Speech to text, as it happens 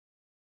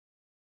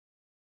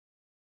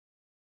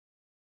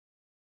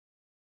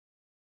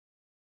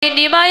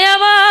নিমাই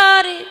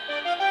আমার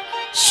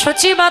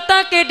সচি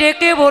মাতাকে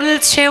ডেকে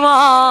বলছে মা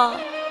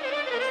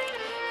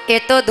এ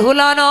তো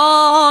ধুলা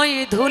নয়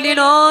ধুলি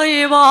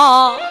নয় মা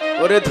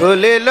ওরে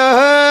ধুলি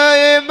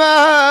নয় মা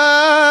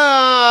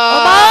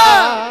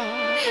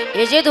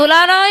এ যে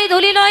ধুলা নয়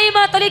ধুলি নয়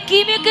মা তাহলে কি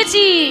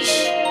মেখেছিস?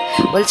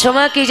 বলছো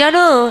মা কি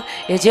জানো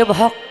এ যে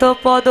ভক্ত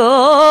পদ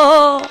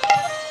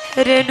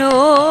রেণু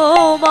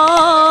মা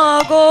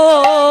গো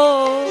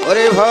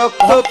ওরে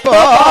ভক্ত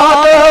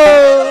পদ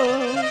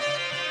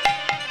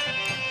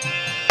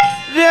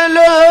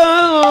রেণু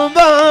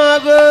মা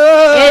গো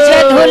এ যে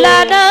ধুলা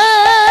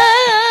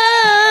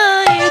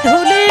নয়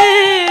ধুলি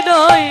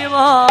নয়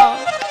মা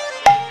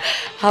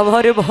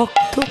আমার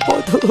ভক্ত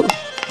পদ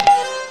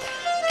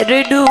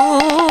রেণু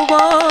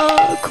মা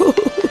গো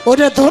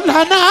ওরে ধুলা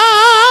না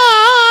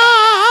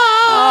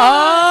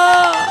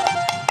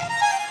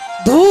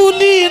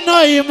ধুলি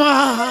নয় মা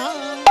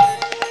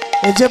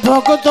এই যে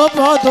ভক্ত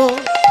পদ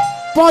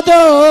পদ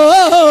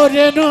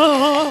রেণু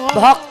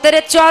ভক্তের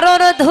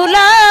চরণ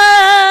ধুলা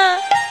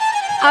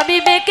আমি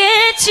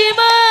মেকেছি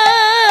মা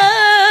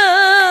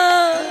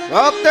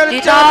ভক্তের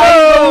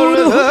চরণ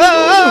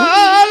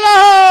ধুলা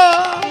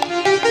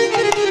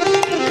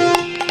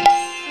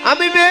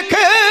আমি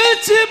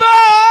মেখেছি মা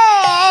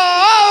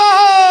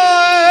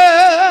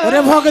ওরে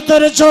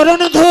ভক্তের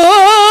চরণ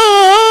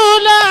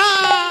ধুলা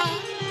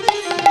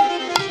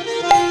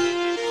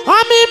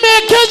আমি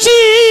মেখেছি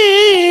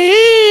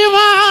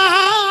মা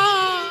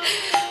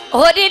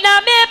হরি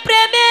নামে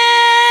প্রেমে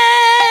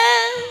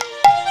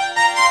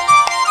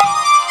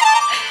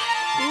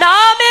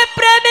নামে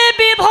প্রেমে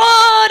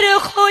বিভোর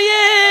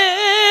হয়ে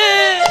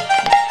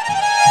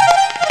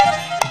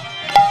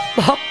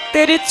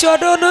ভক্তের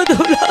চরণ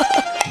ধুলা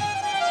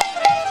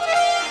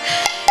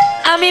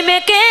আমি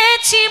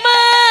মেকেছি মা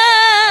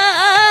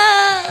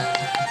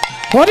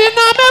হরি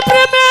নামে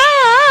প্রেমে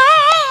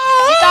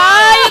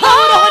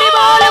গৌর হরি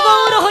বল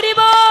গৌর হরি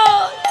বল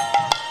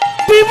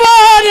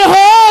বিবার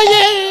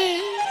হয়ে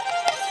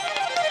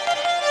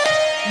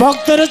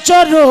ভক্তের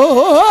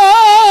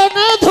চরণ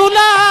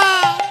ধুলা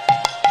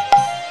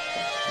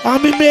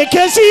আমি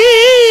মেখেছি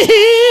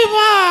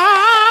মা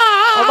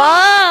মা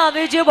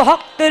আমি যে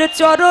ভক্তের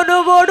চরণ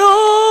বড়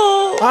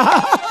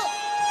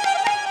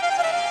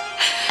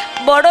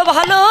বড়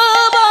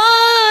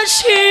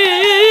ভালোবাসি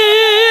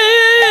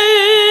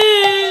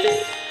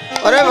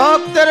ওরে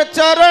ভক্তের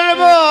চরণ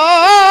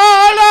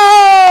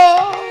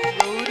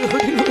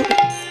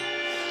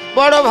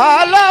বড়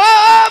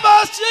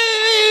ভালোবাসি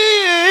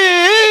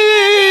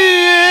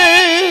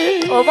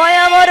ও মায়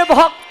আমার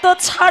ভক্ত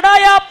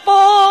ছাড়াই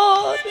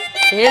আপন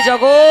হে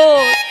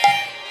জগৎ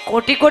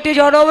কোটি কোটি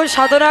জনম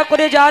সাধনা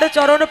করে যার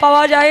চরণ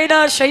পাওয়া যায় না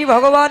সেই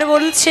ভগবান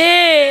বলছে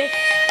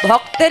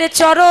ভক্তের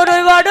চরণ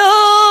বড়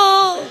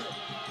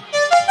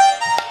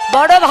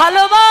বড়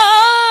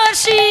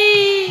ভালোবাসি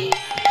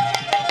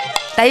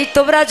তাই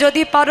তোমরা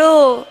যদি পারো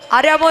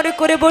আর এমন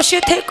করে বসে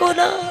থেকো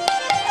না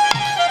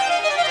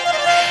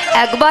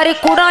একবারে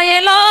কুড়া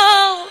এলো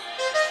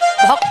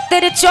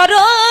ভক্তের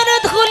চরণ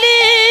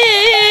ধুলি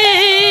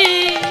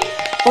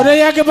ওরে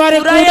একবারে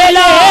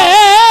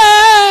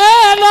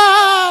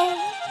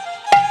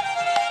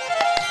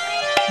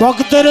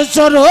ভক্তের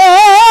চরণ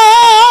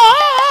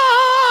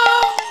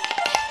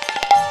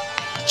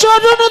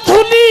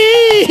ধুলি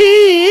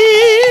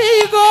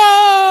গো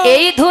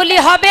এই ধুলি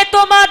হবে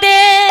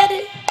তোমাদের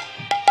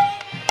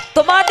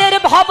তোমাদের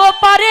ভব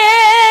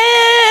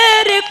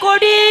পারের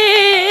কড়ি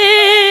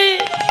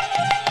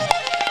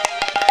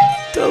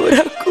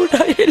তোমরা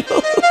কোথায় এলো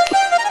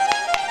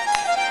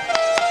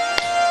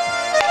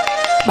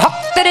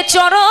ভক্তের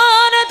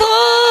চরণ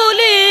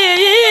ধুলি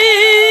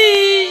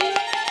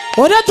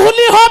ওরে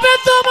ধুলি হবে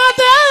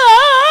তোমাদের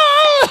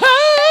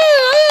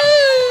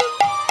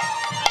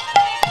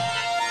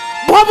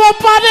ভব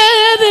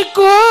পারের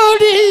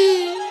কড়ি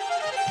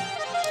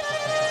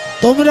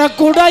তোমরা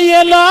কুড়াই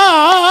এলো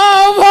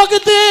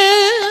ভক্তে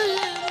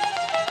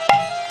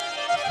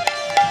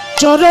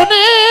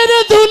চরণের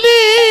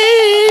ধুলি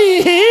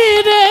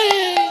রে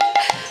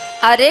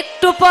আর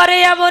একটু পরে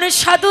এমন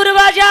সাধুর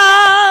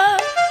বাজার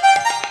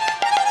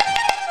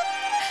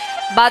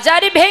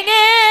বাজার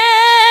ভেঙে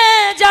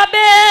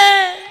যাবে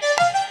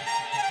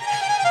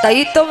তাই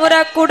তোমরা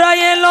কুড়াই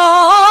এলো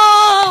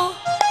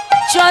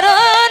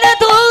চরণ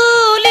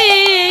ধুলি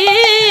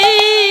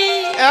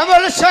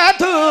এমন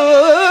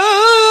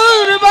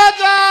সাধুর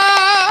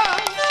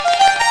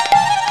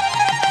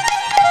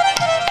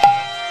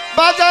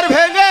বাজার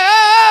ভেঙে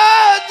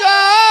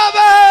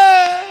যাবে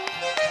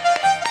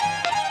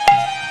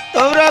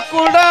তোমরা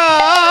কুড়া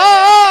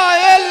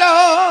এলো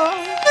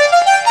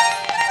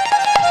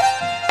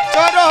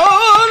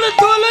চরণ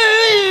ধুলি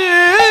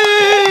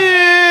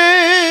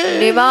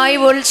নিমাই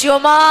বলছি ও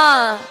মা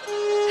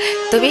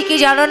তুমি কি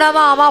জানো না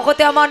মা আমার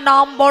হতে আমার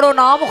নাম বড়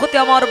নাম হতে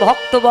আমার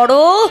ভক্ত বড়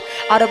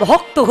আর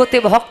ভক্ত হতে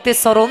ভক্তের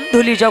চরণ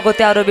ধুলি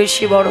জগতে আরো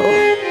বেশি বড়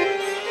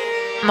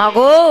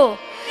মাগো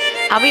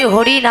আমি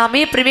হরি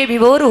নামে প্রেমে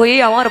বিভোর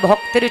হয়ে আমার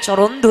ভক্তের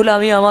চরণ ধুলা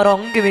আমি আমার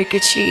অঙ্গে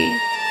মেখেছি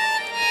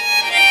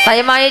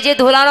তাই মায়ে যে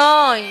ধুলা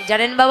নয়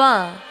জানেন বাবা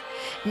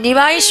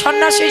নিমাই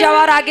সন্ন্যাসী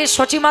যাওয়ার আগে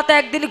সচিমাতা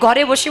একদিন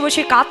ঘরে বসে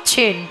বসে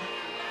কাঁদছেন।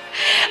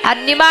 আর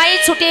নিমাই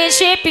ছুটে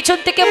এসে পিছন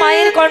থেকে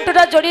মায়ের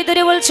কণ্ঠটা জড়িয়ে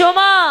ধরে বলছে, ও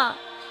মা,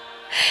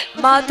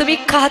 মা তুমি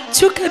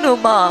কাঁদছো কেন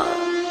মা?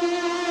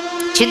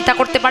 চিন্তা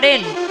করতে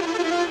পারেন,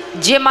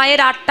 যে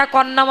মায়ের 8টা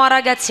কন্যা মারা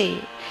গেছে,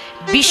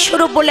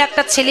 বিশ্বরূপ বলে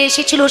একটা ছেলে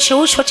এসেছিল,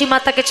 সেও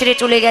সচিমাতাকে ছেড়ে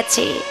চলে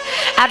গেছে।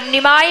 আর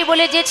নিমাই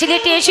বলে যে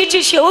ছেলেটি এসেছে,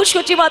 সেও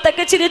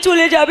সচিমাতাকে ছেড়ে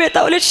চলে যাবে,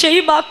 তাহলে সেই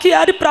মা কি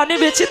আর প্রাণে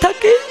বেঁচে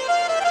থাকে?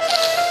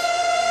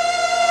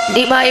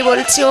 নিমাই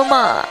বলছে, ও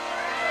মা,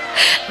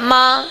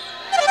 মা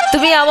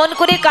তুমি এমন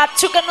করে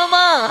কাঁদছো কেন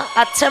মা?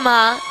 আচ্ছা মা,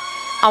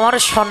 আমার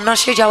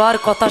সন্ন্যাসে যাওয়ার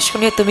কথা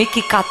শুনে তুমি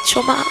কি কাঁদছো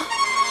মা?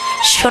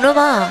 শোনো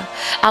মা,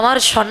 আমার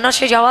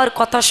সন্ন্যাসে যাওয়ার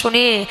কথা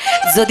শুনে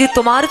যদি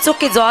তোমার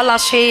চোখে জল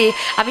আসে,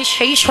 আমি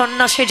সেই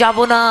সন্ন্যাসে যাব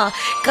না,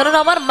 কারণ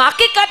আমার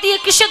মাকে কাটিয়ে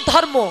কিসের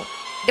ধর্ম?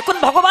 দেখুন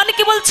ভগবান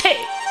কি বলছে,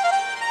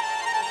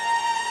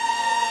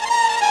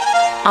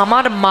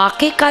 আমার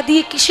মাকে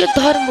কাঁদিয়ে কিসের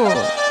ধর্ম?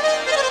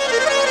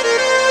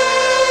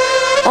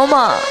 ও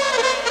মা,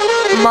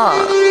 মা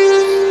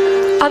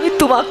আমি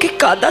তোমাকে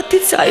কাঁদাতে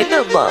চাই না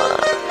মা,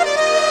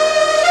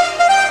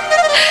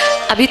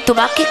 আমি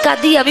তোমাকে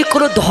কাঁদিয়ে আমি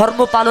কোনো ধর্ম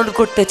পালন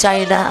করতে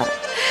চাই না।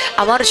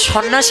 আমার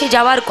সন্ন্যাসী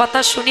যাওয়ার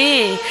কথা শুনে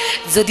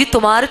যদি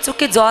তোমার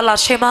চোখে জল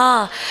আসে মা,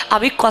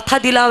 আমি কথা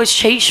দিলাম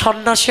সেই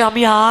সন্ন্যাসে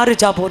আমি আর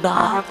যাব না।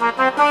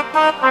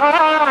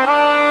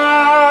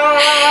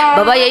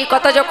 বাবা এই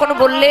কথা যখন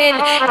বললেন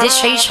যে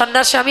সেই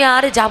সন্ন্যাসে আমি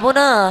আর যাব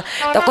না,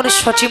 তখন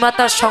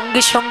সচিমাতার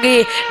সঙ্গে সঙ্গে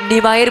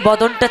নিমাইয়ের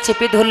বদনটা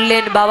চেপে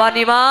ধরলেন। বাবা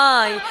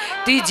নিমাই,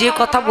 তুই যে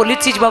কথা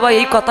বলেছিস বাবা,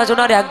 এই কথা যেন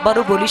আর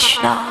একবারও বলিস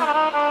না।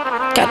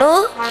 কেন?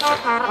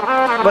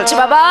 বলছে,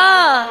 বাবা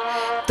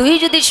তুই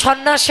যদি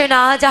সন্ন্যাসে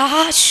না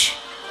যাস,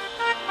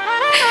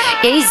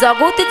 এই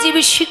জগতে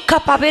জীবী শিক্ষা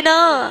পাবে না।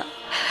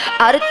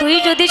 আর তুই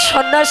যদি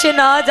সন্ন্যাসে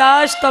না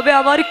যাস, তবে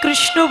আমার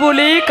কৃষ্ণ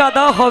বলে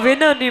কাদা হবে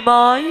না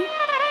নিমাই।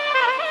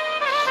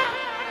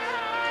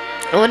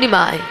 ও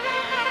নিমাই,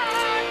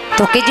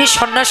 তোকে যে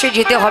সন্ন্যাসে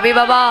যেতে হবে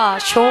বাবা,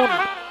 শোন,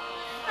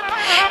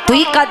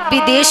 তুই কাঁদবি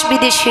দেশ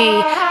বিদেশে,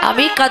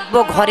 আমি কাঁদবো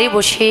ঘরে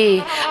বসে,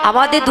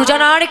 আমাদের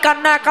দুজনার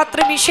কান্না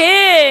একাত্রে মিশে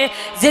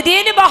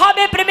যেদিন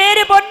বহাবে প্রেমের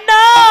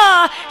বন্যা,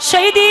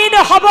 সেই দিন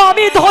হব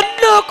আমি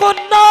ধন্য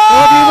কন্যা।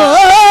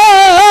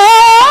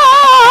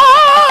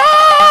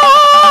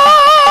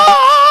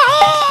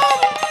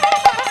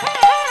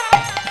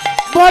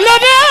 বলো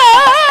রে,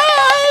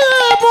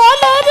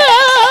 বলো রে।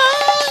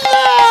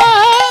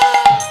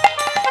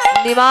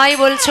 নিমাই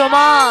বলছো,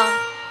 মা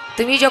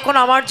তুমি যখন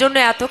আমার জন্য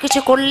এত কিছু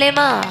করলে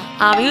মা,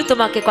 আমিও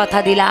তোমাকে কথা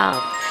দিলাম,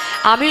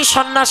 আমি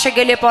সন্ন্যাসে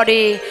গেলে পরে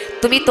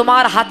তুমি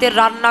তোমার হাতের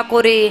রান্না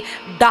করে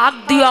ডাক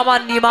দিও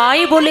আমার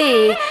নিমাই বলে।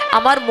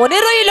 আমার মনে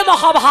রইল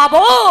মহাভাব,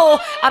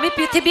 আমি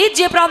পৃথিবীর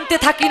যে প্রান্তে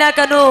থাকি না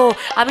কেন,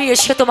 আমি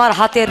এসে তোমার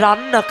হাতের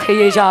রান্না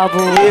খেয়ে যাব।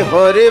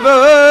 হরে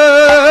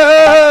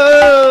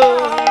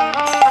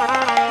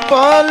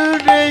বল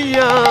রে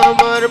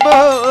আমার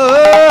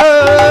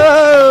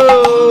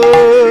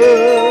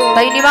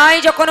তাই নিমাই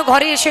যখন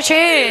ঘরে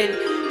এসেছেন,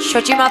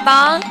 সচিমাতা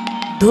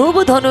ধূপ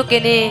ধনু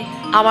কেনে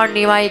আমার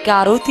নিমাইকে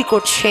আরতি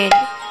করছেন।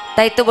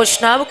 তাই তো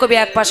বৈষ্ণব কবি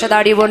এক পাশে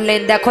দাঁড়িয়ে বললেন,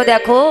 দেখো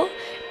দেখো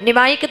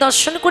নিমাইকে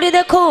দর্শন করে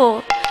দেখো,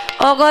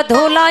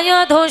 অগধোলায়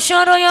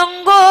ধূসর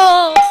অঙ্গ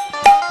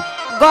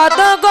গদ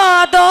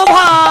গদ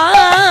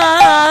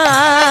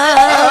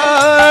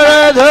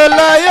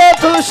ধোলায়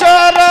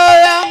তুষার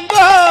অঙ্গ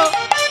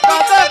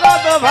গদ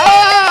গদ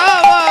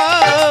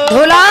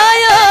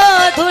ধোলায়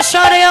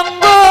ধূসর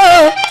অঙ্গ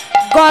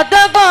গদ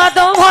গদ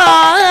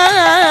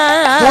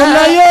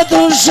ধোলায়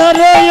ধূসর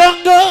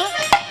অঙ্গ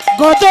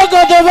গদ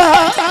গদ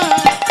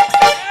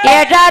এ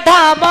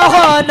রাধা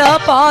মোহন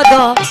পদ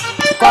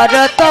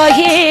করত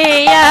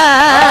হিয়া,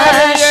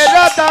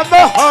 রাধা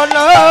মোহন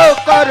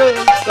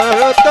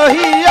করত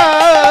হিয়া,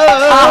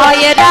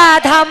 এ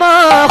রাধা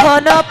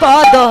মোহন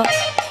পদ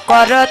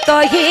করত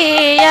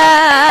হিয়া,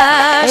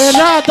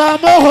 রাধা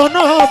মোহন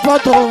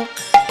পদ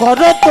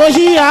করত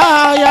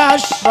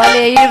হিয়াস।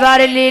 বলে এবার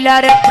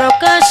লীলার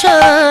প্রকাশ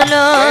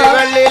হলো,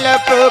 লীলা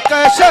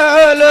প্রকাশ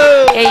হলো,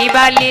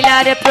 এইবার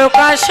লীলার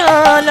প্রকাশ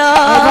হলো,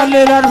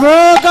 লীলার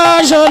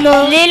প্রকাশ হলো।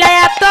 লীলা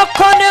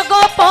এতক্ষণ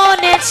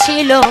গোপনে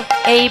ছিল,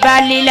 এইবার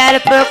লীলার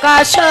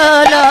প্রকাশ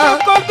হলো,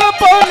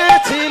 গোপনে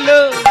ছিল,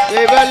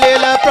 এবার